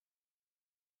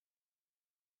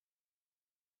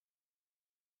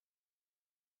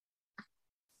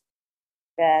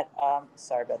that.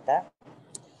 Sorry about that.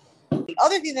 The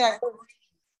other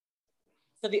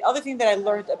thing that I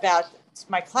learned about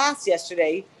my class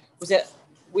yesterday was that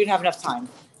we didn't have enough time.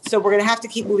 So we're going to have to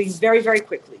keep moving very, very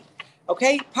quickly.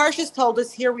 Okay? Parsha's told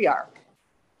us, here we are.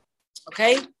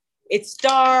 Okay? It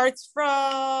starts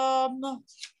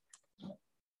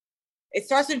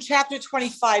in chapter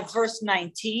 25, verse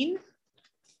 19.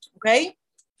 Okay?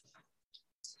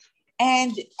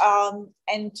 And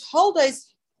told us,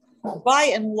 by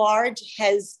and large,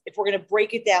 if we're going to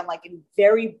break it down like in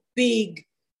very big,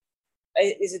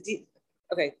 is it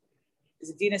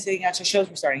Dina sitting out? Shows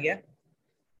we're starting, yeah?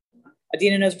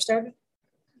 Adina knows we're starting?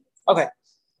 Okay.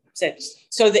 So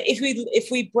if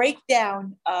we break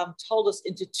down told us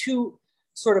into two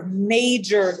sort of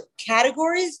major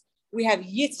categories, we have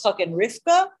Yitzchak and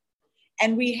Rivka,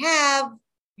 and we have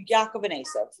Yaakov and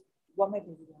Esav. What might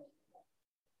we do?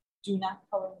 Do not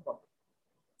color in the book.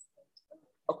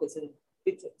 Okay, so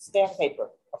stay on paper.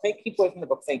 Okay, keep away from the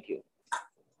book. Thank you.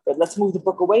 But let's move the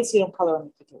book away so you don't color on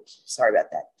the picture. Sorry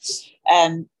about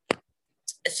that.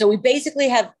 So we basically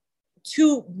have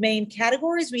two main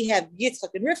categories. We have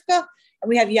Yitzchak and Rivka, and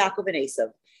we have Yaakov and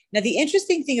Esav. Now, the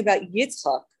interesting thing about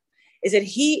Yitzchak is that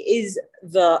he's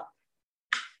the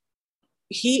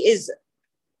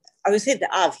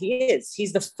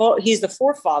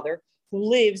forefather who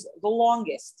lives the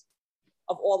longest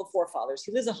of all the forefathers.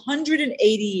 He lives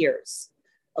 180 years.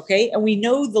 Okay, and we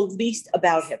know the least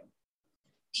about him.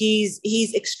 He's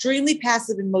extremely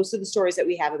passive in most of the stories that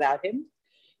we have about him.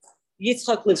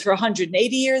 Yitzchak lives for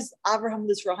 180 years. Abraham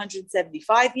lives for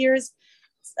 175 years.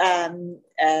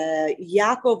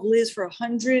 Yaakov lives for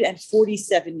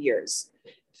 147 years,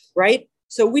 right?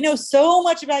 So we know so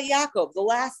much about Yaakov. The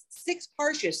last six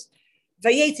parshas,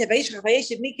 the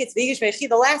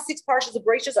last six parshas of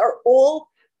Bereshit are all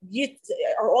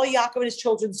Yaakov and his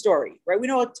children's story, right? We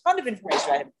know a ton of information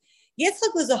about him.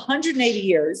 Yitzchak lives 180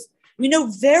 years. We know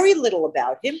very little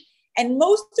about him. And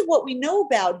most of what we know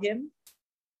about him,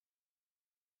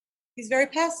 he's very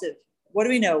passive. What do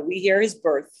we know? We hear his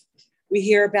birth. We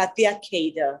hear about the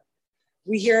Akedah.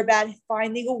 We hear about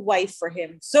finding a wife for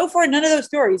him. So far, none of those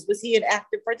stories was he an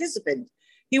active participant.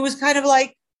 He was kind of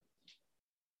like,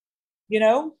 we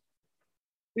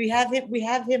have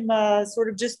him sort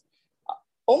of just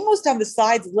almost on the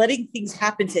sides, letting things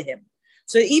happen to him.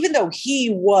 So even though he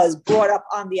was brought up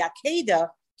on the Akedah,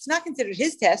 it's not considered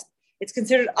his test. It's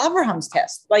considered Abraham's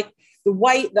test. Like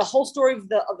the whole story of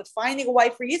the finding a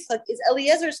wife for Yitzchak is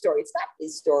Eliezer's story. It's not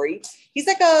his story. He's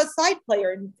like a side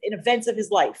player in events of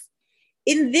his life.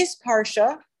 In this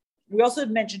parsha, we also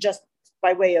mentioned, just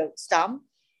by way of stam,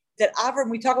 that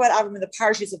Avram, we talk about Avram in the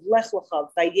parshas of Lech Lecha,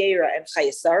 Vayera, and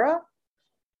Chayesara.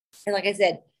 And like I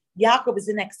said, Yaakov is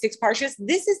the next six parshas.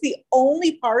 This is the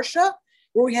only parsha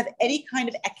where we have any kind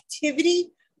of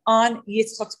activity on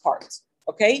Yitzchak's part.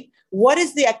 Okay? What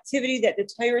is the activity that the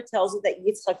Torah tells us that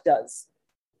Yitzchak does?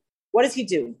 What does he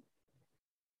do?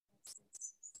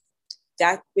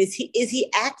 Is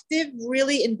he active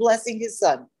really in blessing his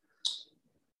son?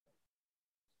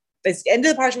 But at the end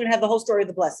of the parsha, we're going to have the whole story of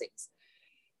the blessings.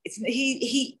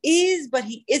 He is, but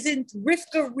he isn't.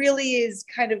 Rivka really is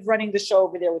kind of running the show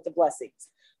over there with the blessings.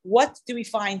 What do we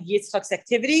find Yitzchak's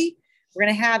activity? We're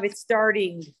going to have it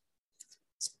starting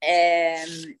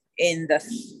in the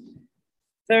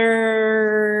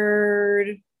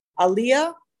third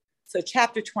Aliyah. So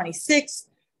chapter 26,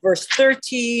 verse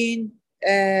 13,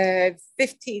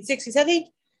 15, 16, 17.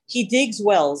 He digs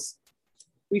wells.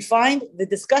 We find the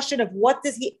discussion of what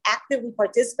does he actively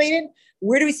participate in.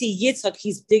 Where do we see Yitzchak?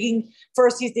 He's digging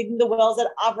the wells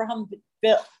that Abraham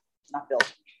built. Not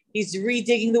built. He's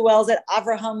redigging the wells that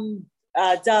Abraham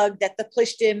dug, that the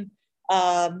Plishtim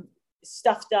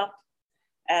stuffed up.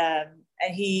 And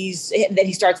then he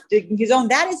starts digging his own.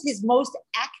 That is his most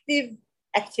active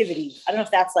activity. I don't know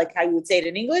if that's like how you would say it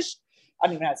in English. I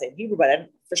don't even know how to say it in Hebrew, but I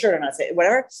for sure don't know how to say it.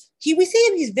 Whatever. We see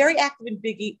him, he's very active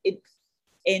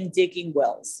in digging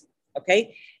wells.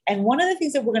 Okay. And one of the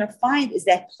things that we're going to find is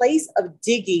that place of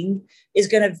digging is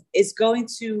going to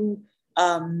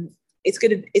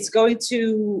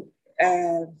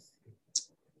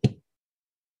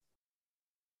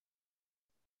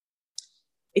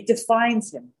it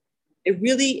defines him. It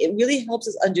really helps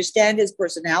us understand his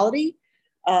personality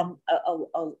a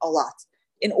lot.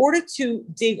 In order to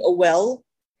dig a well,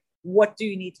 what do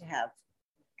you need to have?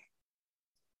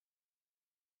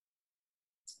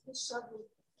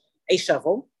 A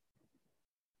shovel.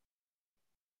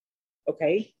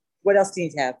 Okay. What else do you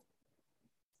need to have?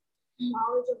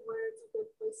 Knowledge of where it's a good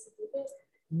place to dig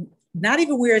it. Not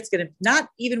even where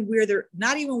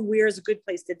is a good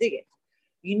place to dig it.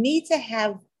 You need to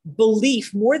have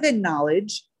belief more than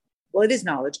knowledge. Well, it is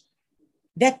knowledge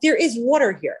that there is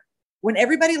water here. When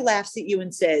everybody laughs at you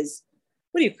and says,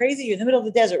 "What are you crazy? You're in the middle of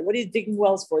the desert. What are you digging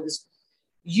wells for?" This,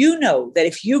 you know that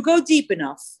if you go deep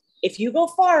enough, if you go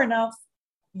far enough,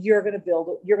 you're going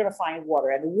to find water.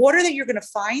 And the water that you're going to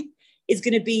find is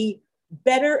going to be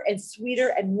better and sweeter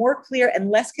and more clear and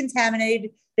less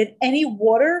contaminated than any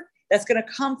water that's going to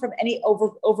come from any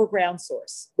overground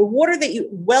source. The water that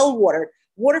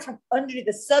water from under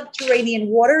the subterranean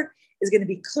water is going to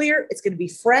be clear. It's going to be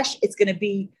fresh. It's going to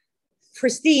be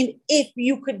pristine if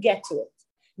you could get to it.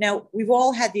 Now, we've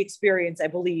all had the experience, I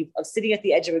believe, of sitting at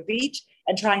the edge of a beach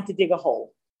and trying to dig a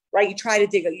hole, right?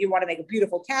 You want to make a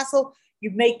beautiful castle.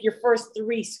 You make your first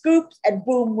 3 scoops and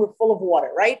boom, we're full of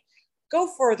water, right? Go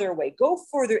further away, go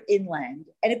further inland,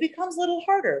 and it becomes a little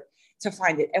harder to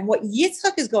find it. And what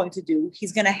Yitzchak is going to do,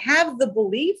 he's going to have the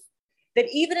belief that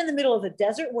even in the middle of the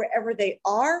desert, wherever they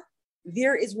are,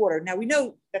 there is water. Now we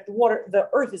know that the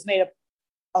earth is made up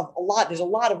of a lot. There's a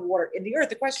lot of water in the earth.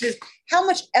 The question is, how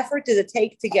much effort does it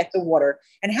take to get the water?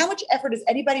 And how much effort is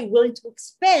anybody willing to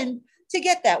expend to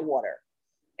get that water?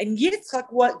 And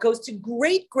Yitzchak goes to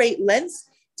great, great lengths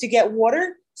to get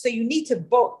water. So you need to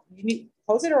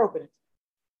close it or open it.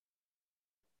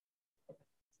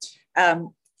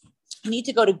 You need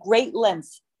to go to great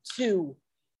lengths to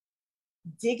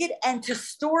dig it and to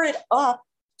store it up,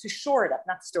 to shore it up,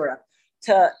 not store it up,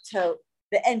 to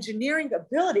the engineering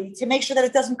ability to make sure that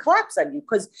it doesn't collapse on you.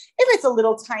 Because if it's a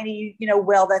little tiny,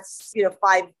 well, that's,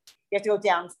 5, you have to go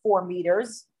down 4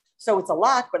 meters. So it's a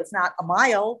lot, but it's not a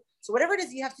mile. So whatever it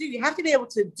is you have to do, you have to be able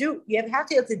to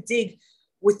dig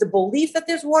with the belief that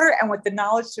there's water and with the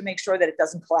knowledge to make sure that it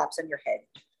doesn't collapse on your head.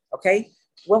 Okay.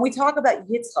 When we talk about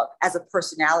Yitzchak as a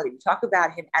personality, we talk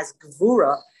about him as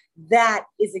Gevura. That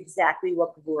is exactly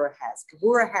what Gevura has.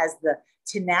 Gevura has the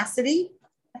tenacity.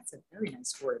 That's a very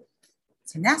nice word.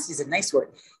 Tenacity is a nice word.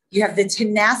 You have the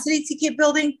tenacity to keep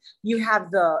building. You have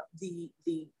the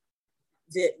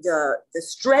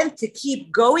strength to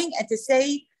keep going and to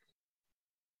say,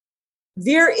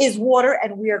 there is water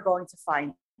and we are going to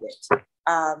find it.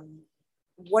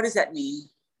 What does that mean?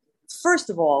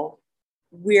 First of all,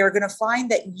 we are going to find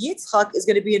that Yitzchak is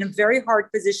going to be in a very hard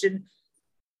position,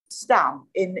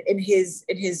 in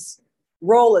his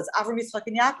role as Avram, Yitzchak,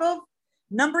 and Yaakov.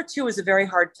 Number 2 is a very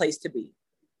hard place to be,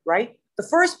 right? The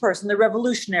first person, the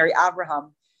revolutionary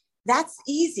Abraham, that's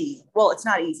easy. Well, it's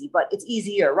not easy, but it's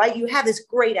easier, right? You have this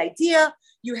great idea.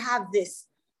 You have this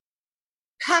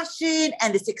passion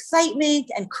and this excitement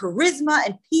and charisma,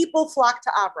 and people flock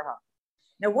to Abraham.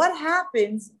 Now, what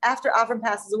happens after Avram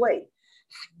passes away?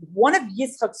 One of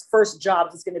Yitzchak's first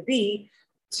jobs is going to be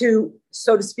to,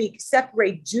 so to speak,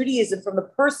 separate Judaism from the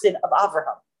person of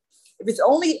Abraham. If it's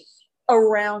only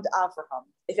around Abraham,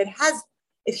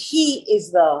 if he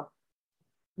is the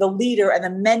leader and the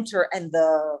mentor and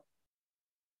I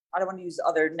don't want to use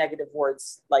other negative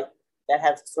words like that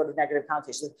have sort of negative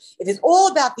connotations. If it's all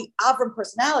about the Avram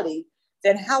personality,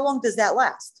 then how long does that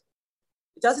last?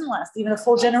 It doesn't last even a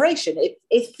full generation. If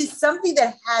it's something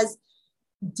that has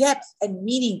depth and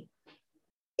meaning,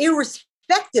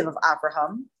 irrespective of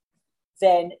Abraham,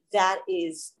 then that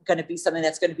is going to be something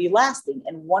that's going to be lasting.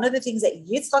 And one of the things that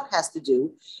Yitzchak has to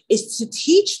do is to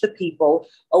teach the people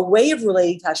a way of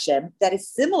relating to Hashem that is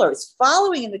similar. It's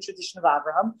following in the tradition of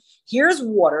Abraham. Here's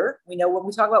water. We know when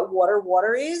we talk about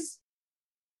water is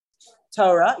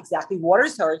Torah. Exactly. Water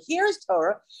is Torah. Here's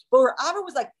Torah. But where Abraham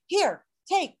was like, here,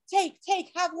 take,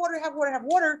 have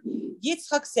water.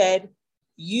 Yitzchak said,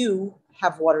 you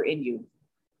have water in you.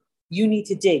 You need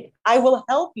to dig. I will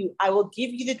help you. I will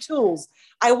give you the tools.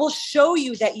 I will show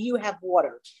you that you have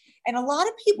water. And a lot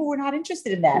of people were not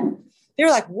interested in that. They're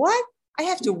like, what? I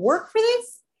have to work for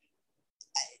this?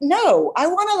 No, I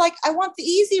want the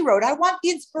easy road. I want the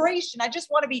inspiration. I just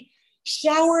want to be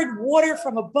showered water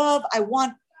from above. I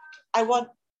want a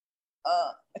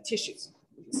tissue.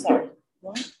 Sorry.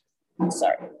 What? I'm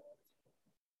sorry.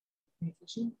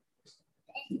 Tissue?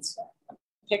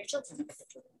 Picture?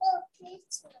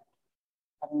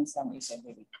 I don't understand what you said,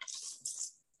 baby.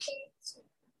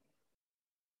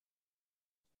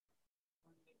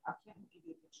 I can't give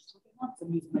you a picture. So they want to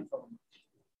use my phone.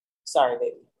 Sorry,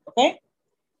 baby. Okay?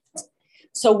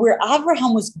 So where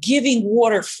Abraham was giving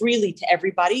water freely to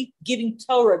everybody, giving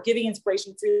Torah, giving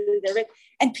inspiration freely to everybody,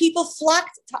 and people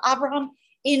flocked to Abraham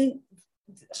in,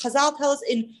 Chazal tell us,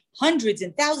 in hundreds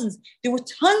and thousands. There were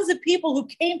tons of people who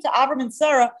came to Abraham and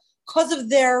Sarah because of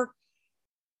their,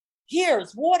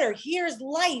 here's water, here's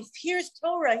life, here's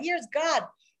Torah, here's God.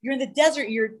 You're in the desert.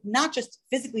 You're not just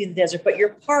physically in the desert, but you're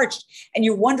parched and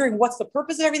you're wondering what's the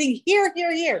purpose of everything.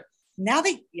 Here. Now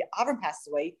Avram passes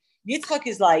away. Yitzchak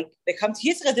is like, they come to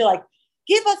Yitzchak, they're like,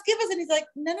 give us. And he's like,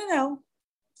 no.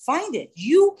 Find it.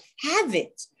 You have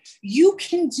it. You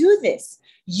can do this.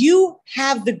 You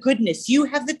have the goodness. You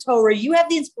have the Torah. You have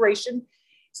the inspiration.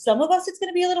 Some of us, it's going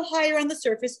to be a little higher on the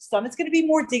surface. Some, it's going to be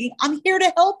more digging. I'm here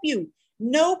to help you.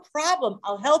 No problem.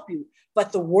 I'll help you.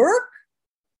 But the work,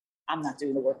 I'm not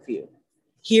doing the work for you.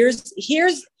 Here's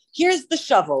the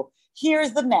shovel.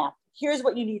 Here's the map. Here's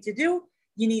what you need to do.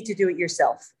 You need to do it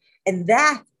yourself. And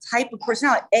that type of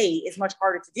personality, is much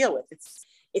harder to deal with.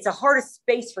 It's a harder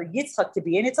space for Yitzchak to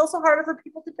be in. It's also harder for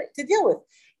people to deal with.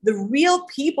 The real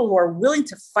people who are willing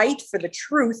to fight for the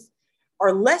truth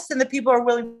are less than the people who are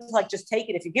willing to like just take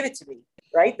it if you give it to me,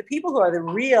 right? The people who are the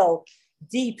real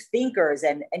deep thinkers,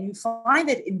 and you find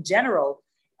it in general,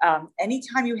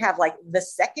 anytime you have like the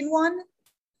second one,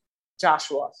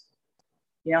 Joshua,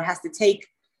 has to take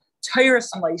Torah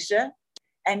Moshe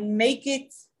and make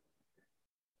it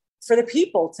for the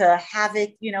people to have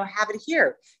it, have it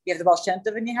here. You have the Baal Shem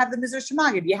Tov and you have the Mizrach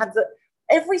Shemagid. You have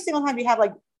every single time you have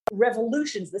like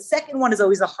revolutions. The second one is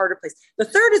always a harder place. The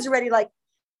third is already like,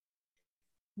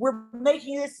 we're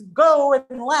making this go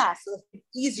and last. So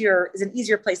is an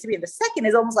easier place to be. And the second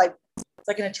is almost like, it's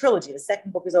like in a trilogy. The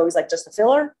second book is always like just a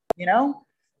filler,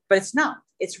 but it's not.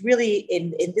 It's really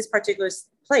in this particular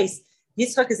place,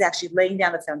 Yitzchak is actually laying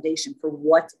down the foundation for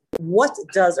what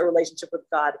does a relationship with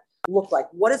God look like?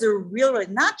 What is a real,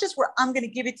 not just where I'm going to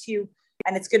give it to you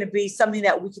and it's going to be something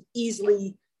that we could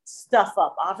easily stuff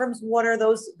up. Avram's water,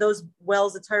 those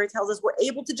wells, the Torah tells us, were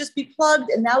able to just be plugged,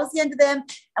 and that was the end of them,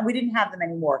 and we didn't have them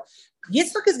anymore.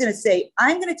 Yitzchak is going to say,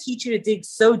 I'm going to teach you to dig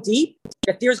so deep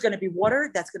that there's going to be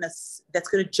water that's going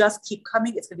to just keep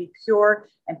coming. It's going to be pure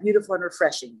and beautiful and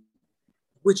refreshing,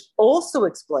 which also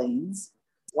explains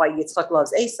why Yitzchak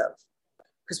loves Esav.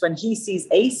 Because when he sees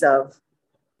Esav,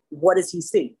 what does he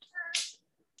see?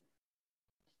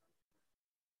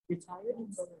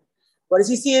 What does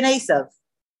he see in Esav?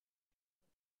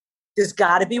 There's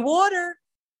got to be water.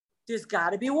 There's got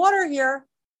to be water here.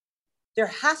 There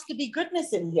has to be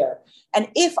goodness in here. And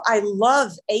if I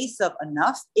love Esav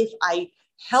enough, if I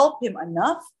help him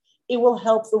enough, it will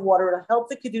help the water. It'll help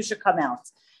the Kedusha come out.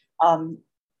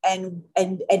 And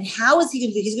how is he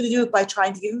going to do it? He's going to do it by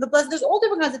trying to give him the blessing. There's all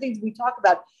different kinds of things we talk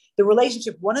about. The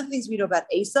relationship, one of the things we know about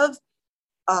Esav,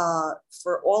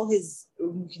 for all his,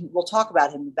 we'll talk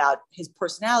about him, about his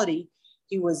personality.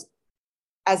 He was,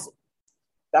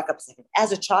 back up a second,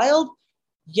 as a child,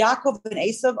 Yaakov and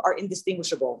Esav are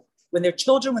indistinguishable. When they're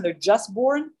children, when they're just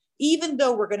born, even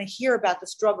though we're going to hear about the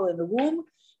struggle in the womb,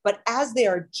 but as they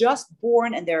are just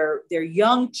born and they're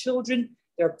young children,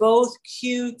 they're both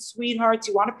cute sweethearts.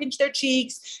 You want to pinch their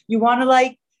cheeks. You want to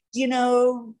like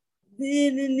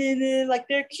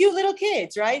they're cute little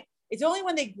kids, right? It's only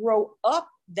when they grow up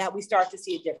that we start to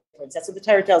see a difference. That's what the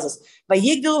Torah tells us. When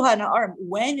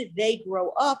they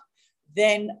grow up,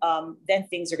 then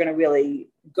things are going to really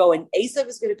go. And Esav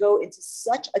is going to go into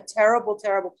such a terrible,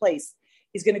 terrible place.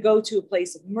 He's going to go to a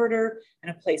place of murder and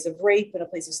a place of rape and a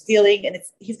place of stealing. And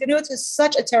he's going to go to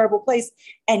such a terrible place.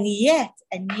 And yet,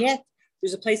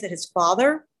 there's a place that his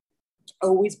father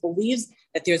always believes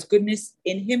that there's goodness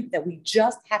in him that we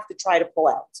just have to try to pull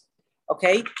out.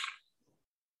 Okay?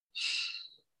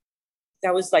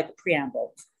 That was like a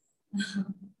preamble to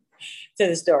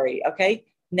the story. Okay?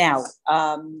 Now,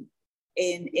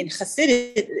 in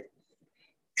Chassidus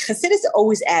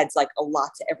always adds like a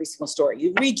lot to every single story.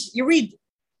 You read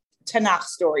Tanakh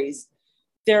stories.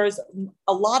 There's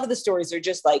a lot of the stories are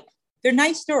just like, they're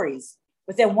nice stories.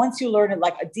 But then once you learn at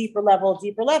like a deeper level,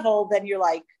 then you're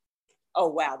like, oh,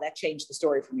 wow, that changed the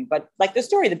story for me. But like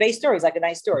the base story is like a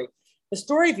nice story. The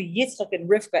story of Yitzchak and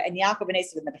Rivka and Yaakov and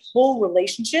Esav and that whole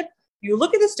relationship, you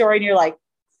look at the story and you're like,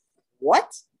 what?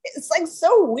 It's like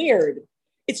so weird.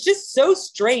 It's just so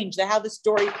strange that how the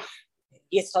story,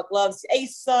 Yitzchak loves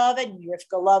Esav and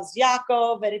Rivka loves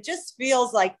Yaakov. And it just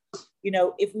feels like,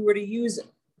 if we were to use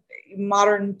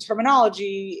modern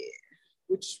terminology,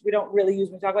 which we don't really use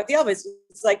when we talk about the Elvis,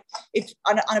 it's like, it's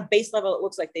on a base level, it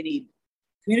looks like they need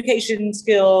communication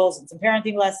skills and some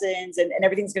parenting lessons and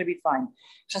everything's going to be fine.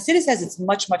 Chassidus says it's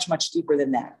much, much, much deeper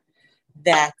than that.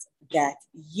 That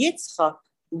Yitzchak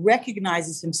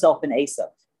recognizes himself in Esav.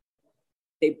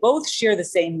 They both share the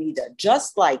same midah,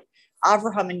 just like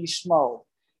Avraham and Yishmael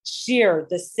share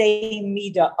the same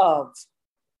midah of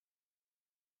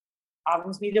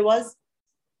Avram's midah was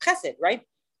chesed, right?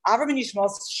 Avram and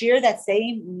Yishmael share that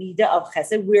same midah of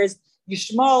chesed, whereas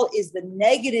Yishmael is the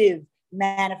negative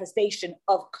manifestation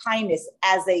of kindness.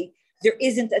 There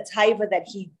isn't a taiva that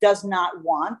he does not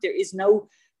want. There is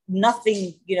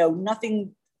nothing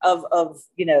of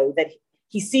that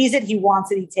he sees it, he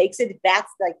wants it, he takes it.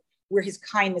 That's like where his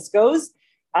kindness goes.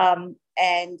 And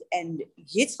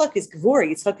Yitzchak is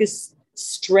Gvura. Yitzchak is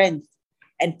strength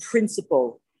and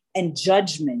principle and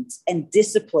judgment and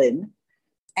discipline.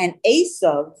 And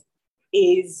Esav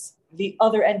is the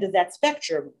other end of that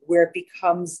spectrum, where it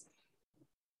becomes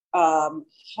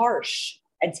harsh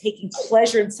and taking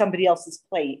pleasure in somebody else's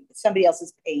pain,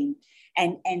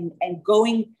 and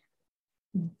going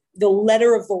the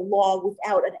letter of the law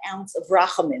without an ounce of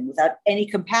rachamim, without any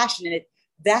compassion in it.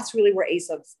 That's really where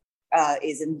Esav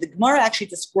is. And the Gemara actually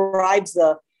describes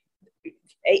Esav,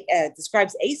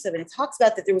 and it talks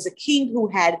about that there was a king who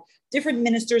had different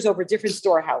ministers over different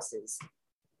storehouses,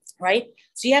 right?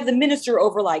 So you have the minister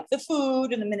over like the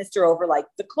food, and the minister over like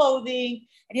the clothing,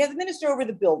 and you have the minister over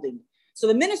the building. So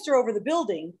the minister over the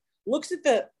building looks at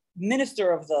the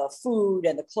minister of the food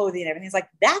and the clothing and everything. He's like,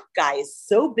 that guy is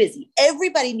so busy.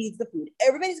 Everybody needs the food.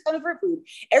 Everybody's coming for food.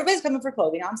 Everybody's coming for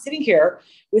clothing. I'm sitting here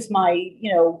with my,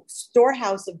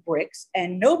 storehouse of bricks,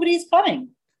 and nobody's coming.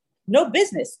 No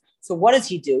business. So what does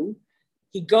he do?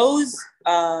 He goes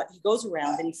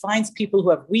around and he finds people who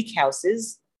have weak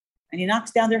houses, and he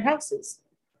knocks down their houses.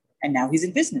 And now he's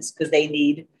in business because they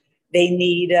need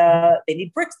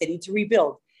bricks. They need to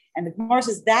rebuild. And the Gemara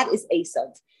says that is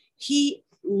Esav. He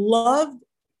loved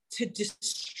to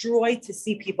destroy, to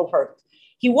see people hurt.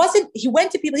 He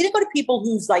didn't go to people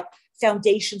whose like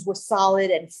foundations were solid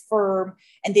and firm,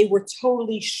 and they were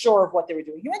totally sure of what they were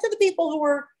doing. He went to the people who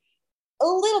were a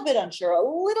little bit unsure, a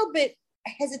little bit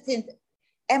hesitant.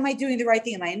 Am I doing the right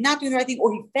thing? Am I not doing the right thing?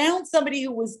 Or he found somebody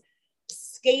who was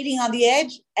skating on the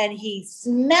edge, and he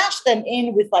smashed them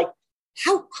in with like,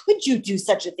 how could you do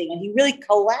such a thing? And he really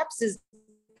collapses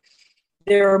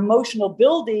their emotional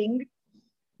building,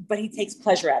 but he takes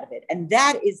pleasure out of it. And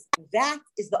that is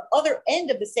the other end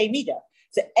of the same midah.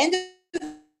 The end of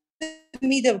the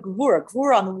midah of Gvura.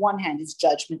 Gvura on the one hand is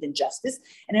judgment and justice,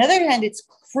 and on the other hand it's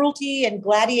cruelty and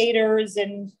gladiators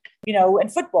and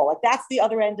and football. Like that's the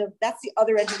other end of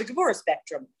the Gvura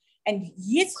spectrum. And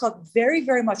Yitzchak very,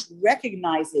 very much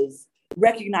recognizes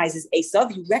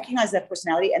Esav. He recognizes that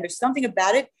personality, and there's something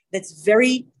about it that's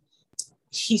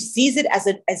he sees it as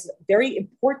very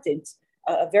important,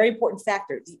 a very important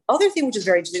factor. The other thing which is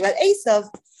very interesting about Esav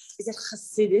is that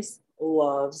Chassidus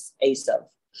loves Esav.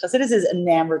 Chassidus is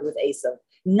enamored with Esav,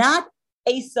 not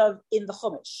Esav in the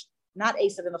Chumash,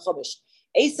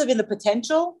 Esav in the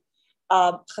potential.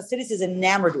 Chassidus is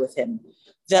enamored with him.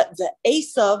 The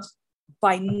Esav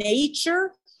by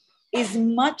nature is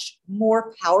much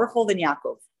more powerful than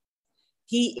Yaakov.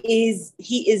 He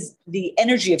is the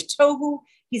energy of tohu.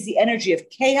 He's the energy of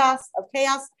chaos.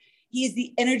 He is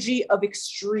the energy of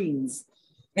extremes.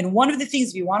 And one of the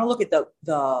things, if you want to look at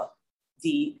the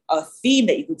theme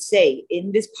that you could say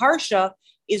in this Parsha,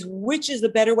 is which is the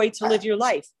better way to live your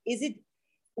life? Is it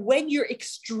when you're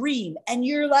extreme and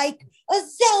you're like a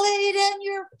zealot and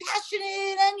you're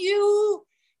passionate and you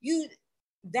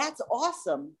that's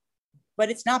awesome,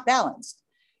 but it's not balanced.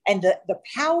 And the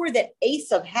power that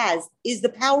Esav has is the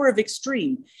power of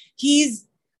extreme. He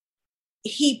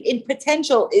in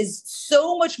potential has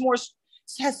so much more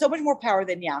power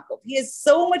than Yaakov. He has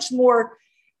so much more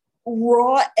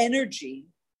raw energy,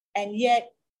 and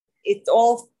yet it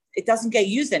doesn't get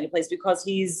used anyplace because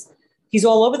he's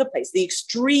all over the place. The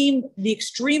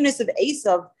extremeness of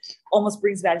Esav almost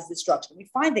brings about his destruction. We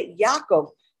find that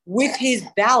Yaakov, with his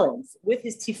balance, with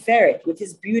his tiferet, with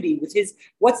his beauty,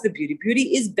 what's the beauty?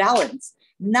 Beauty is balance,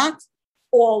 not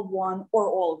all one or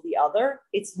all of the other.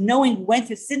 It's knowing when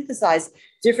to synthesize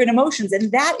different emotions,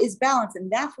 and that is balance.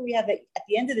 And that's what we have at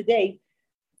the end of the day.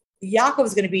 Yaakov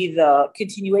is going to be the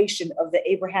continuation of the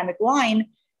Abrahamic line,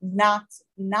 not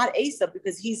Esav,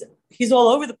 because he's all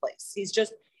over the place.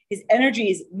 His energy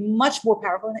is much more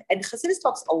powerful. And Chassidus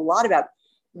talks a lot about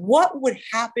what would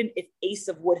happen if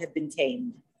Esav would have been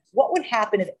tamed. What would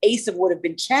happen if Esav would have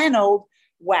been channeled?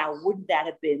 Wow, wouldn't that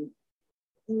have been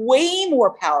way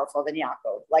more powerful than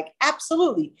Yaakov? Like,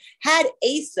 absolutely. Had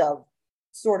Esav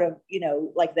sort of,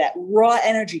 like that raw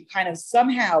energy kind of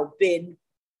somehow been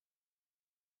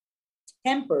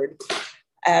tempered.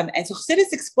 And so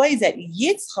Chassidus explains that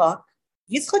Yitzchak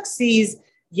sees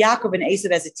Yaakov and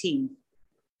Esav as a team,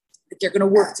 that they're going to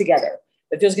work together,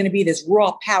 that there's going to be this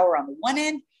raw power on the one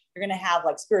end, you're going to have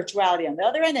like spirituality on the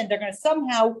other end, and they're going to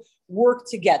somehow work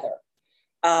together.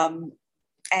 And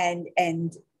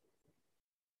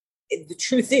the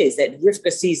truth is that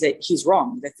Rivka sees that he's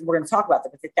wrong. That we're going to talk about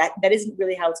that, but that isn't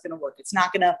really how it's going to work. It's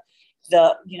not going to,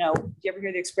 you ever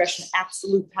hear the expression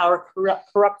absolute power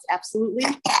corrupts absolutely?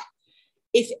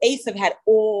 If Esav had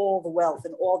all the wealth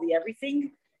and all the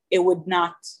everything, it would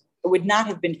not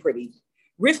have been pretty.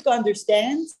 Rivka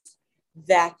understands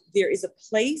that there is a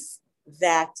place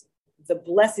that the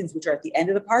blessings, which are at the end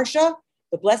of the Parsha,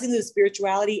 the blessings of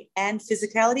spirituality and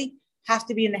physicality have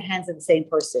to be in the hands of the same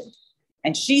person.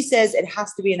 And she says it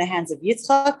has to be in the hands of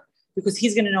Yitzchak because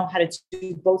he's going to know how to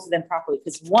do both of them properly.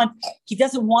 Because one, he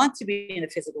doesn't want to be in the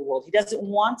physical world. He doesn't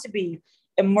want to be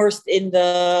immersed in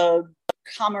the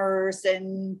commerce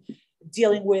and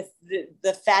dealing with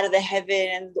the fat of the heaven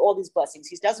and all these blessings.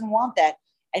 He doesn't want that.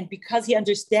 And because he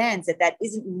understands that that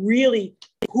isn't really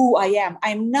who I am,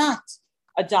 I'm not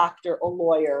a doctor, a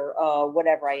lawyer,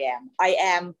 whatever I am. I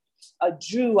am a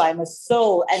Jew, I'm a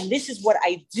soul, and this is what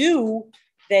I do,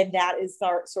 then that is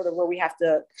sort of where we have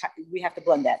to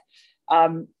blend that.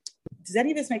 Does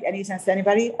any of this make any sense to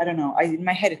anybody? I don't know. In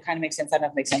my head, it kind of makes sense. I don't know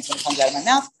if it makes sense when it comes out of my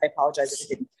mouth. I apologize if it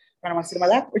didn't. Do you want to sit in my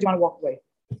lap or do you want to walk away?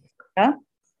 Huh?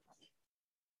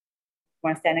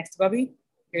 Want to stand next to Bubby?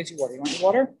 Here's your water. You want your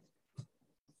water?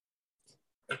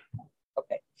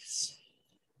 Okay.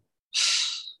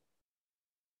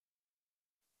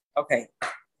 Okay.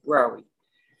 Where are we?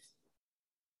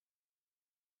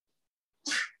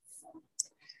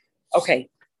 Okay.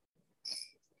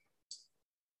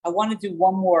 I want to do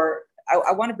one more.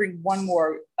 I want to bring one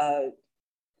more a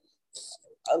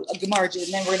Gemara,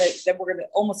 and then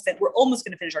we're almost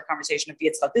gonna finish our conversation of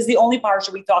Yitzchak. This is the only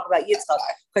parsha we talk about Yitzchak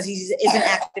because he isn't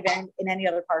active in any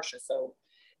other parsha. So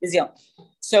is young.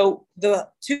 So the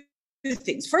two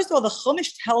things. First of all, the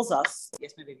Chumash tells us.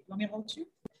 Yes, my baby. You want me to hold you?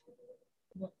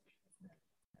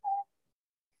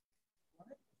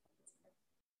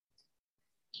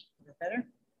 Is that better?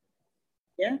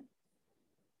 Yeah.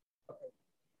 Okay.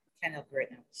 Can't help you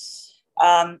right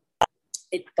now.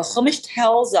 The Chumash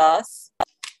tells us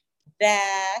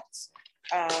that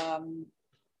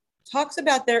talks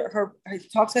about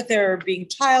their being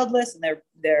childless and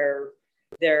their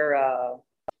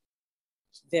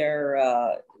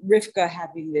Rivka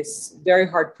having this very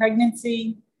hard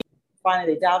pregnancy.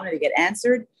 Finally, they daven, they get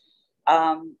answered,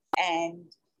 and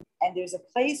there's a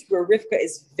place where Rivka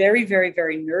is very, very,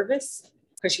 very nervous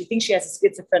because she thinks she has a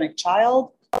schizophrenic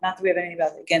child. Not that we have anything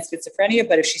against schizophrenia,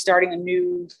 but if she's starting a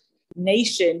new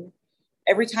nation,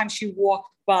 every time she walked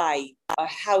by a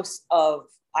house of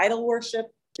idol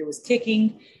worship, there was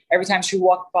kicking. Every time she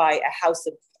walked by a house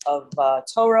of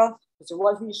Torah, because there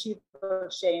was the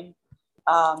yeshiva shame,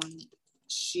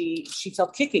 she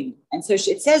felt kicking. And so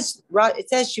it says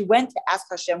she went to ask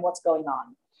Hashem what's going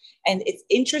on. And it's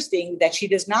interesting that she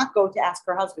does not go to ask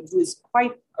her husband, who is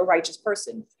quite a righteous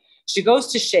person. She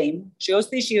goes to Shem. She goes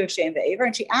to the yeshiva of Shem Ve'aver,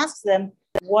 and she asks them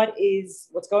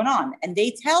what's going on. And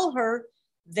they tell her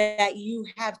that you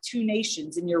have two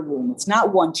nations in your womb. It's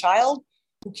not one child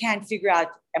who can't figure out,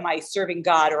 am I serving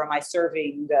God or am I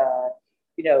serving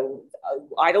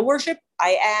idol worship?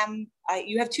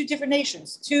 You have two different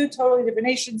nations, two totally different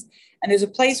nations. And there's a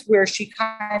place where she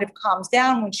kind of calms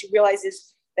down when she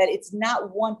realizes that it's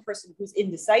not one person who's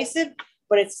indecisive,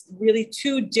 but it's really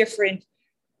two different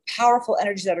powerful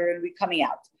energies that are going to be coming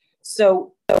out.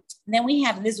 So then we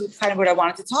have, and this is kind of what I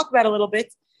wanted to talk about a little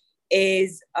bit,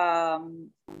 is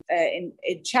in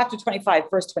chapter 25,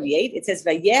 verse 28, it says,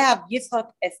 Vayehav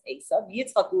Yitzchak es Esav.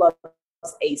 Yitzchak loves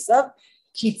Esav.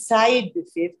 Ki tzayid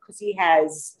b'fiv, because he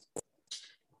has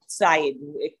tzayid.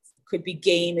 It could be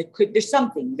gain. There's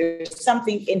something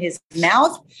in his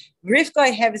mouth.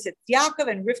 Rivka heves et Yaakov,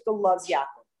 and Rivka loves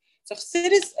Yaakov. So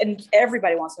Chassidus and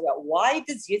everybody wants to know about why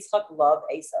does Yitzchak love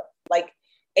Esav? Like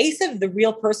Esav, the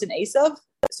real person Esav,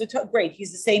 great,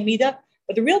 he's the same Midah,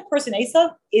 but the real person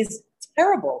Esav is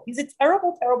terrible. He's a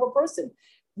terrible, terrible person.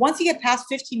 Once you get past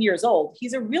 15 years old,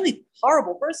 he's a really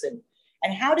horrible person.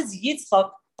 And how does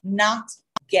Yitzchak not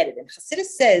get it? And Chassidus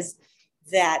says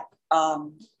that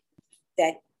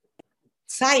that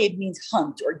tzayid means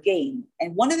hunt or gain.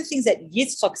 And one of the things that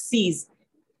Yitzchak sees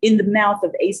in the mouth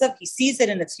of Esav, he sees that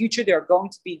in the future there are going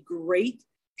to be great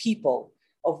people.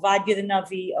 Ovadia the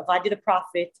Navi, Ovadia the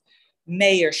prophet,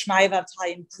 Meir, Shmaya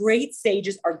Vavtayim, great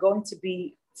sages are going to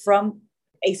be from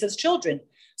Esav's children.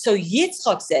 So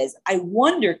Yitzchak says, I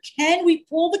wonder, can we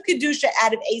pull the Kedusha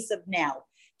out of Esav now?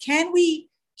 Can I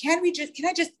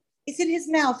just, it's in his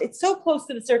mouth. It's so close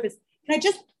to the surface. Can I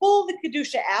just pull the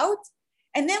Kedusha out?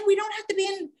 And then we don't have to be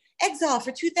in exile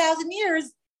for 2,000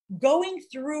 years going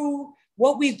through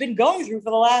what we've been going through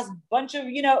for the last bunch of,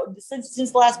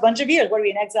 since the last bunch of years. What are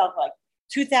we in exile for, like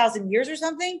 2,000 years or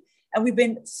something? And we've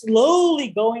been slowly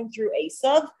going through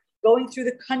Esav, going through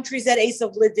the countries that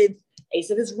Esav lived in.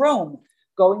 Esav is Rome,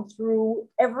 going through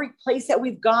every place that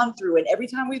we've gone through. And every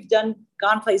time we've gone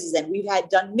places and we've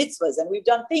done mitzvahs and we've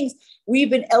done things, we've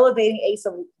been elevating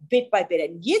Esav bit by bit.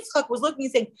 And Yitzchak was looking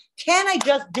and saying, can I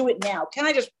just do it now? Can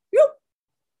I just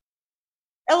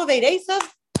elevate Esav?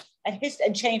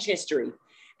 and change history.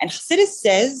 And Chassidus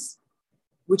says,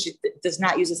 which it does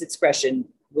not use this expression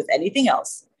with anything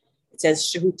else. It says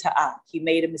shehu ta'ah, he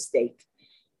made a mistake.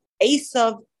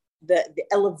 Esav, the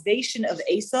elevation of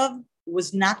Esav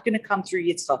was not going to come through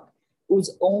Yitzchak. It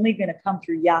was only going to come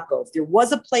through Yaakov. There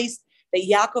was a place that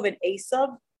Yaakov and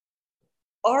Esav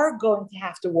are going to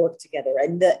have to work together.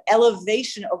 And the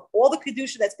elevation of all the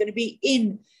Kedusha that's going to be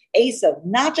in Esav,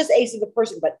 not just Esav the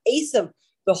person, but Esav,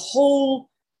 the whole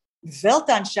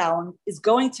Weltanschauung is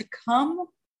going to come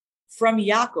from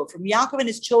Yaakov and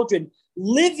his children,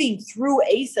 living through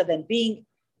Esav and being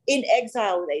in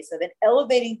exile with Esav and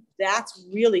elevating. That's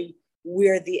really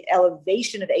where the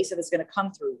elevation of Esav is going to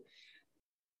come through.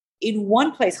 In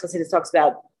one place, Chassidus talks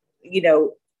about,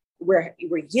 where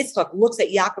Yitzchak looks at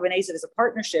Yaakov and Esav as a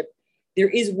partnership. There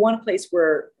is one place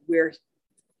where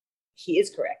he is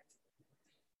correct,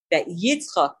 that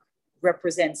Yitzchak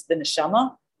represents the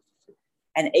neshama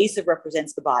and Esav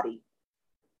represents the body,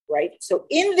 right? So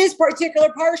in this particular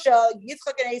parsha,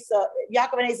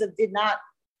 Yaakov and Esav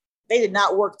did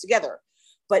not work together.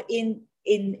 But in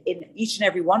each and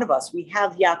every one of us, we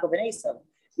have Yaakov and Esav.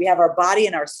 We have our body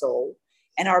and our soul.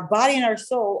 And our body and our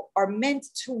soul are meant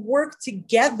to work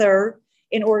together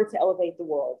in order to elevate the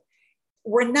world.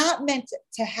 We're not meant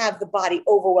to have the body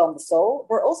overwhelm the soul.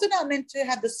 We're also not meant to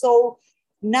have the soul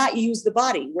not use the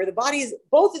body, where the body is,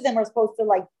 both of them are supposed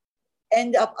to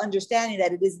end up understanding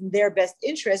that it is in their best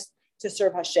interest to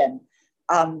serve Hashem.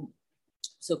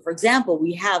 So for example,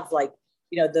 we have the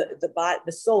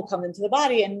soul comes into the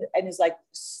body and is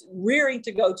rearing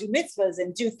to go do mitzvahs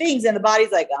and do things. And the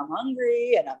body's like, I'm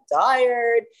hungry and I'm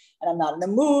tired and I'm not in the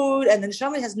mood. And the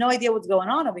neshama has no idea what's going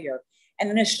on over here. And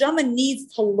the neshama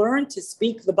needs to learn to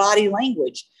speak the body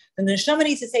language. And the neshama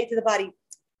needs to say to the body,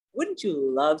 wouldn't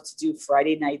you love to do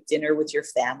Friday night dinner with your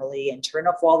family and turn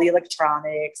off all the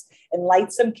electronics and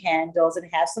light some candles and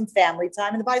have some family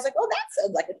time? And the body's like, oh, that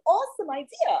sounds like an awesome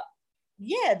idea.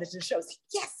 Yeah, the neshama is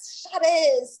yes,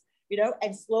 Shabbos,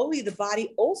 and slowly the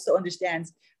body also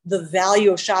understands the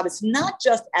value of Shabbos, not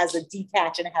just as a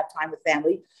detach and have time with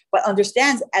family, but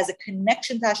understands as a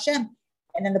connection to Hashem.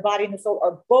 And then the body and the soul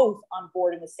are both on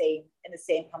board in the same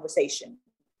conversation.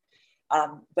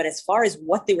 But as far as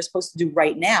what they were supposed to do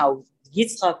right now,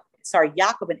 Yaakov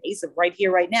and Esav right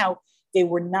here, right now, they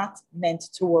were not meant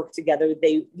to work together.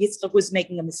 Yitzchak was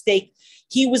making a mistake.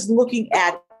 He was looking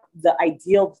at the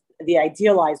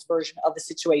idealized version of the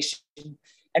situation.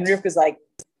 And Rivka's like,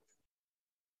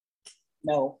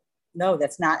 no,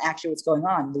 that's not actually what's going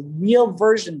on. The real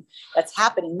version that's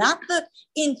happening, not the,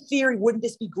 in theory, wouldn't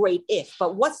this be great if,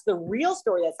 but what's the real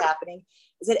story that's happening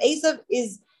is that Esav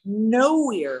is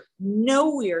nowhere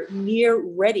near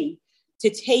ready to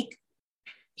take,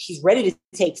 he's ready to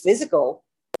take physical,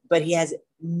 but he has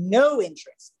no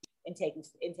interest in taking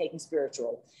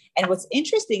spiritual. And what's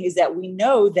interesting is that we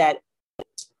know that,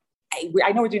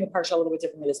 I know we're doing the Parsha a little bit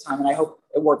differently this time, and I hope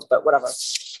it works, but whatever.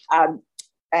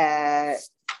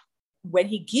 When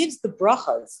he gives the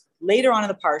brachas later on in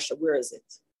the Parsha, where is it?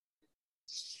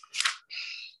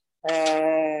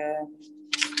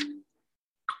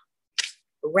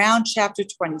 Around chapter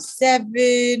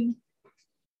 27.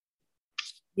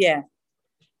 Yeah.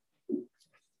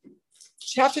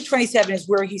 Chapter 27 is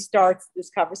where he starts this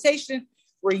conversation,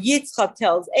 where Yitzchak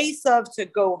tells Esav to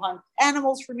go hunt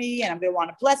animals for me, and I'm going to want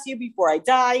to bless you before I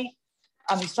die.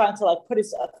 He's trying to put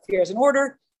his affairs in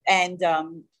order. And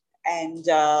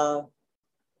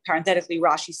parenthetically,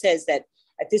 Rashi says that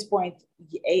at this point,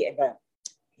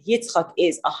 Yitzchak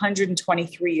is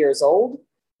 123 years old.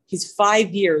 He's 5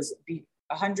 years,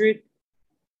 100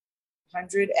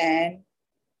 and,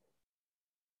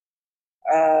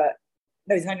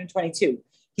 no, he's 122.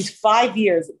 He's 5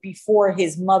 years before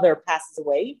his mother passes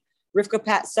away.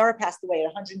 Sarah passed away at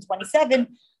 127.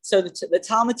 So the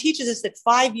Talmud teaches us that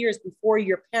 5 years before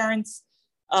your parents'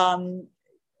 time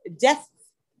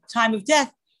of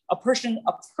death, a person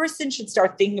should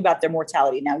start thinking about their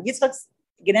mortality. Now, Yitzchak's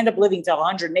going to end up living to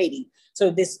 180. So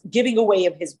this giving away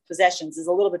of his possessions is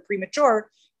a little bit premature,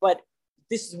 but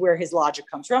this is where his logic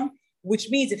comes from, which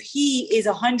means if he is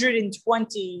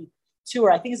 122, or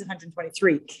I think it's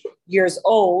 123 years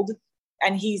old,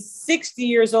 and he's 60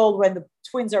 years old when the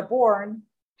twins are born,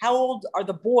 how old are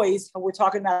the boys who we're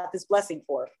talking about this blessing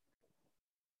for?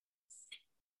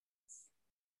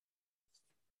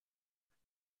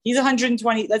 He's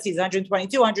 120, let's see, he's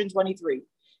 122, 123.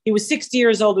 He was 60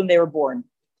 years old when they were born.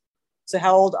 So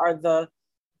how old are the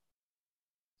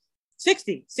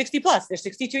 60 plus? They're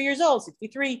 62 years old,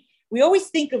 63. We always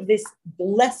think of this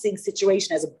blessing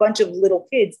situation as a bunch of little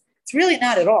kids. It's really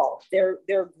not at all. They're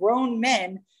grown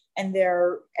men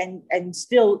and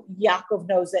still Yaakov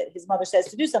knows that his mother says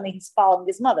to do something. He's following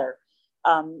his mother,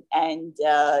 and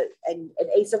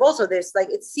Esav also. There's like,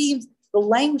 it seems the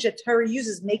language that Torah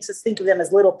uses makes us think of them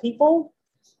as little people.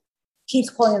 Keeps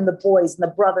calling them the boys and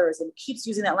the brothers, and keeps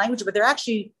using that language, but they're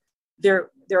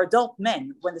adult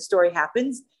men when the story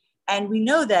happens. And we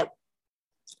know the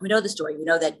story. We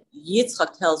know that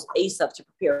Yitzchak tells Esav to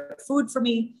prepare food for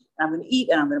me, and I'm going to eat,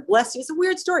 and I'm going to bless you. It's a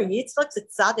weird story. Yitzchak's a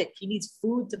tzaddik. He needs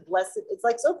food to bless it. It's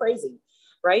like so crazy,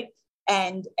 right?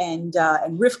 And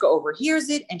Rivka overhears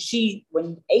it, and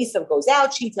when Esav goes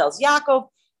out, she tells Yaakov,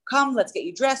 "Come, let's get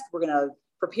you dressed. We're going to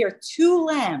prepare two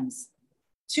goats."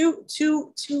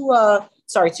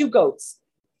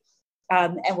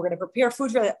 And we're going to prepare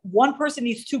food for that. One person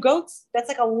needs two goats. That's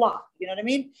like a lot. You know what I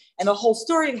mean? And the whole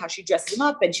story of how she dresses him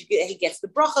up and he gets the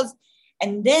brachas.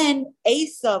 And then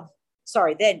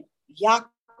then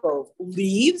Yaakov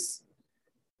leaves,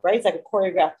 right? It's like a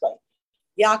choreographed play.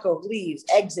 Yaakov leaves,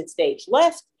 exit stage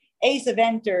left. Esav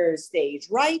enters stage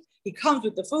right. He comes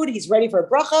with the food. He's ready for a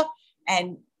bracha.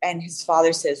 And his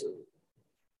father says,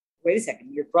 wait a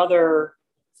second, your brother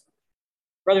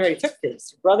already took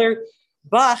this. Your brother...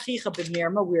 Where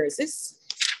is this?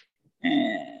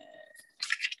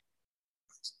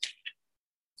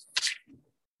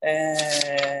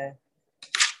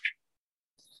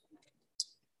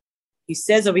 He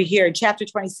says over here in chapter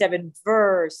 27,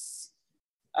 verse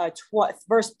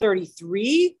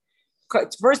 33,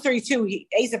 verse 32.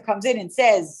 Esav comes in and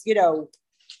says,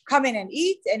 come in and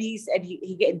eat. And he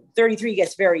 33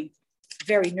 gets very,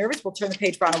 very nervous. We'll turn the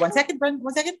page around in 1 second.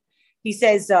 One second. He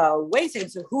says, wait a second,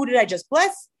 so who did I just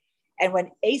bless? And when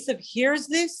Esav hears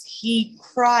this, he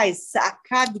cries,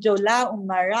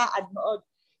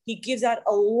 he gives out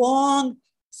a long,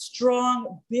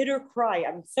 strong, bitter cry.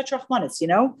 I mean, such Rahmanis,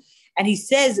 And he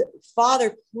says,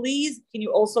 Father, please, can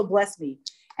you also bless me?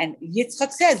 And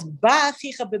Yitzchak says,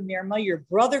 your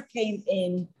brother came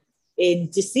in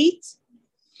deceit.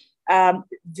 And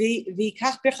he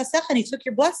took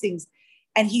your blessings.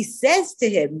 And he says to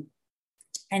him,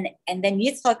 and then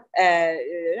Yitzchak,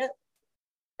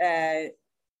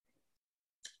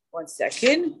 1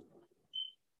 second.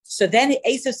 So then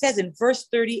Esav says in verse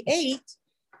 38,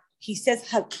 he says,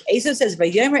 Esav says,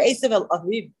 Esav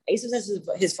says to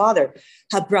his father,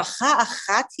 do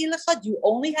you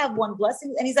only have one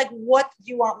blessing? And he's like, what do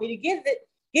you want me to give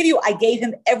you? I gave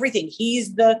him everything.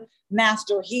 He's the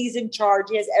master. He's in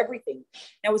charge. He has everything.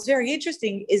 Now, what's very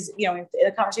interesting is, in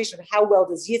a conversation of how well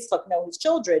does Yitzchak know his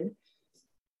children,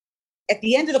 at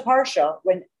the end of the Parsha,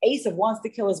 when Esav wants to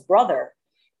kill his brother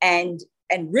and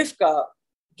Rivka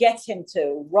gets him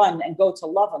to run and go to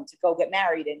Lavan to go get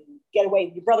married and get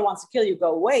away. Your brother wants to kill you,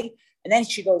 go away. And then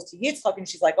she goes to Yitzchak and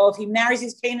she's like, if he marries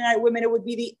these Canaanite women, it would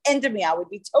be the end of me. I would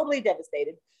be totally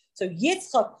devastated. So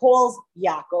Yitzchak calls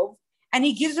Yaakov and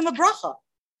he gives him a bracha.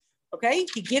 Okay?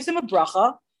 He gives him a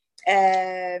bracha.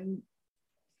 And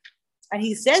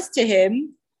he says to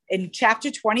him, in chapter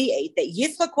 28, that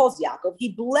Yitzchak calls Yaakov, he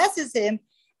blesses him,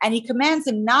 and he commands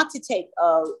him not to take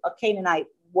a Canaanite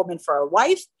woman for a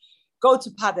wife. Go to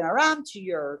Padan Aram, to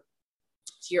your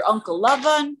uncle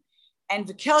Lavan, and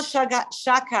V'kel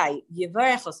Shakai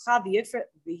Yivarech Oscha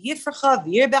V'yifrecha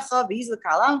V'yirbecha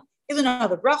V'yizlekalam. Here's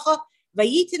another bracha.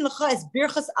 Vayitin Lecha Es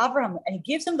Birchas Avraham, and he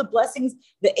gives him the blessings,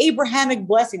 the Abrahamic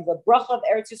blessings, the bracha of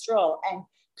Eretz Yisrael and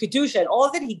Kedusha, and all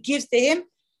of it he gives to him.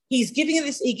 He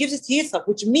gives it to Yitzchak,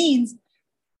 which means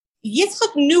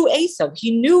Yitzchak knew Esav.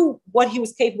 He knew what he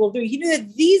was capable of doing. He knew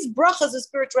that these brachas of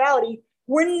spirituality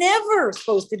were never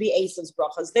supposed to be Esav's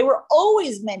brachas. They were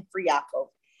always meant for Yaakov.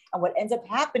 And what ends up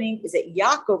happening is that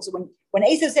Yaakov, so when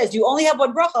Esav says, you only have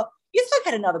one bracha, Yitzchak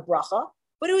had another bracha,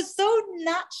 but it was so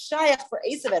not shaykh for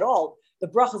Esav at all. The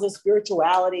brachas of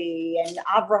spirituality and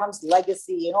Abraham's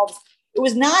legacy and all this. It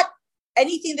was not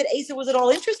anything that Esav was at all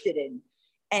interested in.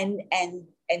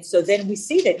 And so then we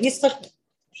see that Yitzchak,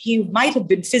 he might have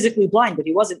been physically blind, but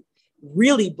he wasn't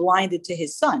really blinded to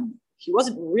his son. He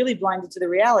wasn't really blinded to the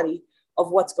reality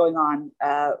of what's going on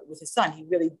with his son. He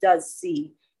really does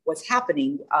see what's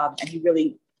happening, and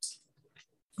he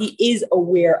is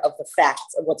aware of the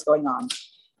facts of what's going on.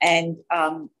 And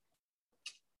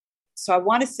so I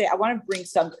want to bring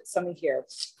something here.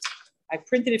 I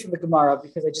printed it from the Gemara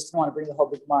because I just want to bring the whole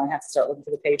Gemara and have to start looking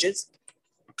for the pages.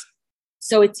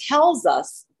 So it tells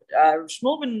us,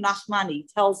 Shmuel ben Nachmani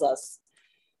tells us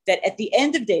that at the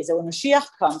end of days, that when Mashiach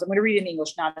comes, I'm going to read in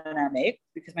English, not in Aramaic,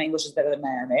 because my English is better than my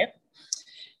Aramaic.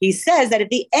 He says that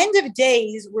at the end of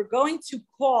days, we're going to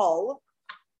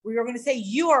say,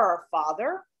 you are our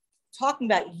father, talking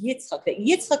about Yitzchak, that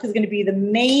Yitzchak is going to be the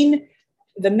main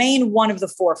one of the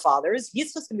four fathers.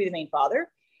 Yitzchak's going to be the main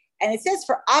father. And it says,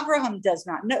 for Abraham does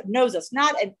not knows us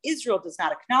not, and Israel does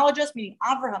not acknowledge us, meaning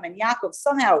Abraham and Yaakov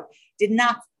somehow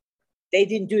they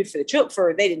didn't do it for the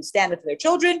children, they didn't stand up for their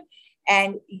children.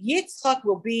 And Yitzchak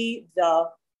will be the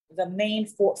main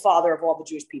father of all the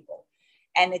Jewish people.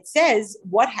 And it says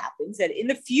what happens, that in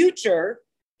the future,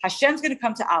 Hashem's going to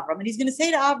come to Abraham, and he's going to say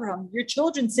to Abraham, your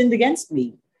children sinned against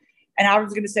me. And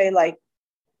Abraham's going to say, like,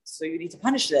 so you need to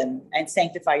punish them and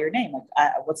sanctify your name. Like,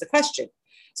 what's the question?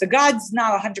 So God's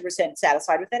not 100%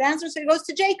 satisfied with that answer. So he goes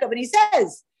to Jacob and he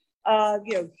says,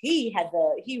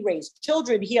 he raised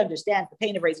children. He understands the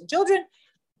pain of raising children.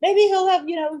 Maybe he'll have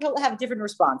a different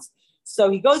response. So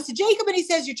he goes to Jacob and he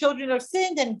says, your children have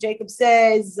sinned. And Jacob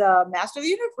says, Master of the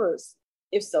universe,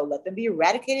 if so, let them be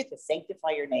eradicated to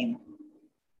sanctify your name.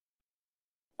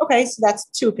 Okay, so that's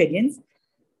two opinions.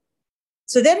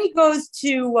 So then he goes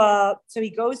to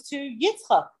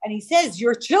Yitzchak and he says,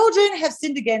 your children have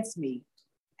sinned against me.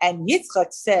 And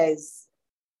Yitzchak says,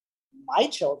 my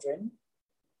children,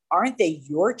 aren't they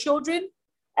your children?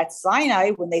 At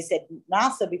Sinai, when they said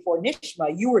Nasa before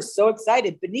Nishma, you were so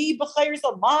excited. B'ni b'chayr,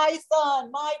 my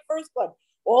son, my firstborn.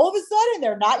 All of a sudden,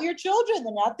 they're not your children.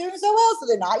 They're not doing so well, so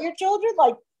they're not your children.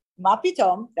 Like, ma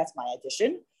pitom, that's my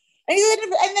addition. And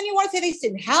then you want to say they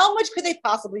sinned. How much could they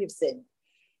possibly have sinned?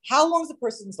 How long is a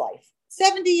person's life?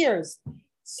 70 years.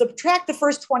 Subtract the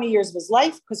first 20 years of his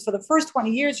life, because for the first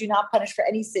 20 years, you're not punished for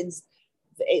any sins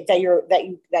that you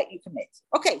commit.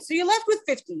 Okay, so you're left with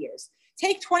 50 years.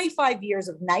 Take 25 years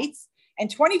of nights, and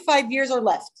 25 years are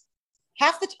left.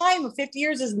 Half the time of 50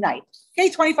 years is night. Okay,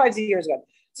 25 years ago.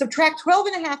 Subtract 12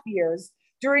 and a half years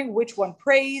during which one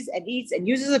prays and eats and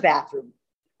uses a bathroom.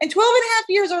 And 12 and a half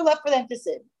years are left for them to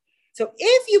sin. So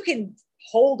if you can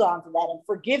hold on to that and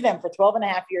forgive them for 12 and a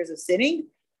half years of sinning,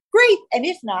 great. And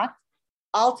if not,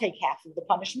 I'll take half of the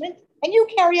punishment and you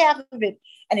carry half of it.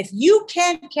 And if you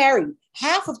can't carry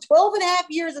half of 12 and a half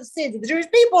years of sins of the Jewish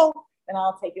people, then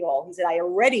I'll take it all. He said, I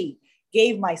already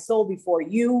gave my soul before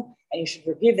you, and you should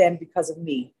forgive them because of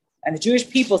me. And the Jewish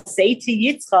people say to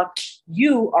Yitzchak,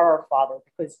 you are our father,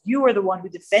 because you are the one who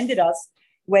defended us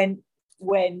when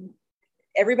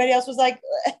everybody else was like,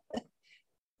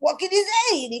 what can you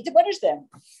say? You need to punish them.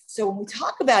 So when we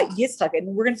talk about Yitzchak,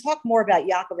 and we're going to talk more about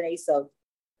Yaakov and Esau,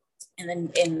 and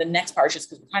then in the next parshas,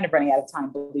 because we're kind of running out of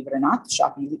time, believe it or not, it's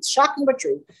shocking but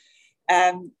true.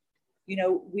 Yitzchak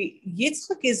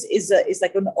is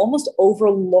like an almost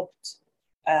overlooked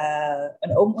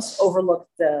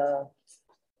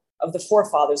of the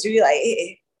forefathers. We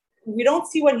don't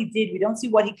see what he did. We don't see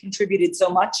what he contributed so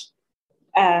much.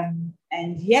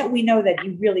 And yet we know that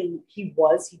he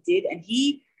did. And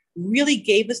he really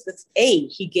gave us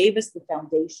he gave us the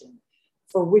foundation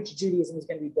for which Judaism is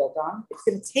going to be built on. It's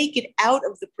going to take it out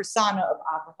of the persona of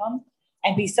Abraham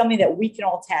and be something that we can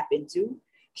all tap into.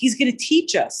 He's going to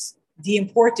teach us the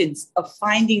importance of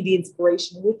finding the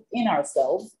inspiration within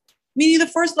ourselves. Meaning the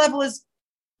first level is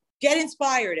get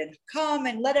inspired and come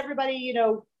and let everybody,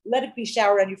 let it be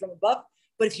showered on you from above.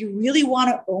 But if you really want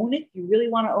to own it, you really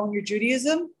want to own your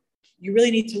Judaism, you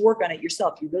really need to work on it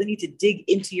yourself. You really need to dig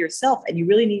into yourself, and you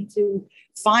really need to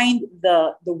find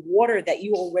the water that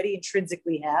you already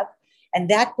intrinsically have. And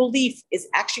that belief is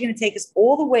actually going to take us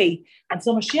all the way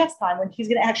until Mashiach's time, when he's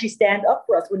going to actually stand up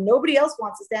for us, when nobody else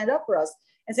wants to stand up for us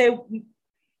and say,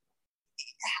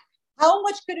 how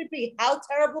much could it be? How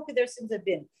terrible could their sins have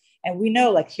been? And we know,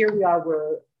 like, here we are,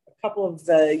 we're a couple of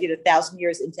 1,000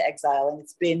 years into exile, and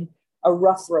it's been a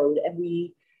rough road. And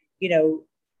we,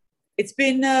 it's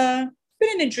been an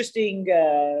interesting,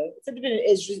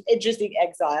 interesting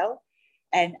exile.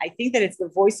 And I think that it's the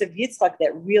voice of Yitzchak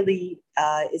that really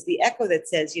is the echo that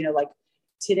says,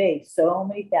 today, so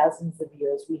many thousands of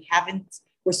years,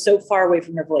 we're so far away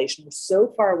from Revelation. We're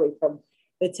so far away from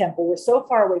the temple. We're so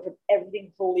far away from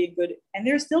everything holy and good. And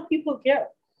there's still people who care.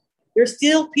 There's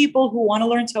still people who want to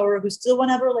learn Torah, who still want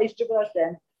to have a relationship with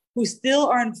Hashem, who still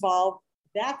are involved.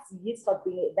 That's Yitzchak.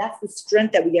 That's the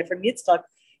strength that we get from Yitzchak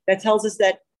that tells us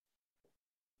that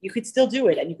you could still do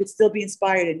it and you could still be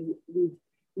inspired. And we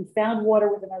found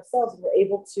water within ourselves, and we're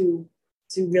able to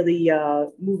really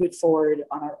move it forward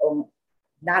on our own,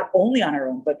 not only on our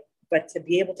own, but to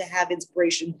be able to have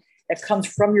inspiration that comes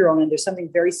from your own. And there's something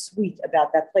very sweet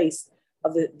about that place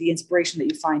of the inspiration that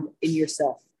you find in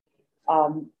yourself.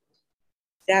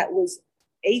 That was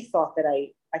a thought that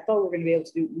I thought we were going to be able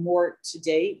to do more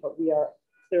today, but we are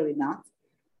clearly not.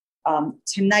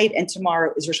 Tonight and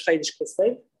tomorrow is Rosh Chodesh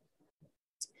Kislev.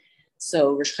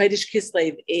 So Rosh Chodesh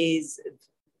Kislev is,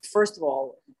 first of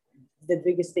all, the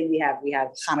biggest thing we have. We have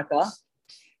Hanukkah,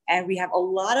 and we have a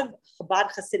lot of Chabad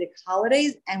Hasidic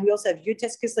holidays, and we also have Yud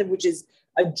Tes Kislev, which is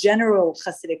a general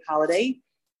Hasidic holiday.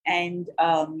 And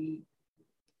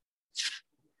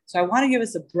so I want to give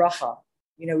us a bracha.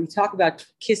 You know, we talk about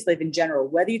Kislev in general,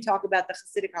 whether you talk about the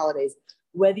Hasidic holidays,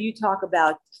 whether you talk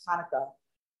about Hanukkah,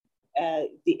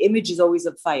 the image is always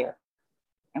of fire.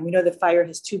 And we know that fire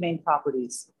has two main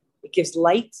properties. It gives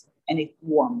light and it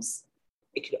warms.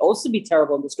 It could also be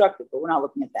terrible and destructive, but we're not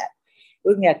looking at that.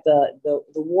 We're looking at the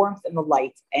warmth and the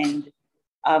light. And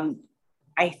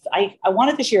I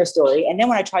wanted to share a story. And then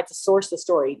when I tried to source the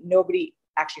story, nobody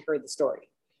actually heard the story.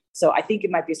 So I think it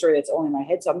might be a story that's only in my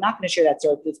head. So I'm not going to share that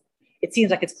story because it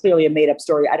seems like it's clearly a made-up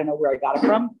story. I don't know where I got it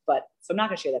from, but so I'm not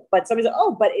going to share that. But somebody said,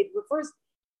 oh, but it refers.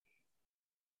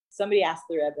 Somebody asked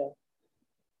the Rebbe,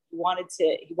 he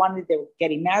wanted they were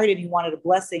getting married and he wanted a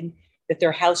blessing that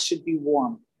their house should be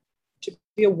warm, should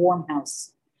be a warm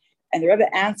house. And the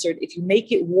Rebbe answered, if you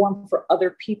make it warm for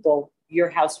other people, your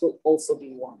house will also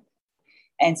be warm.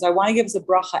 And so I want to give us a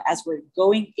bracha as we're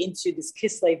going into this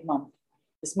Kislev month,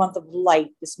 this month of light,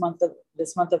 this month of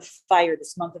fire,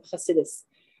 this month of Chassidus,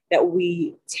 that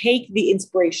we take the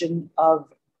inspiration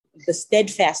of the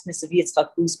steadfastness of Yitzchak,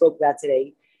 who we spoke about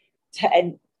today,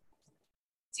 and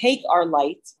take our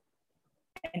light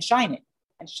and shine it,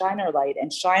 and shine our light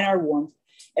and shine our warmth.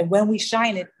 And when we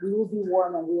shine it, we will be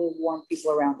warm and we will warm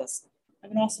people around us.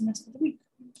 Have an awesome rest of the week.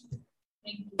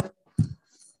 Thank you.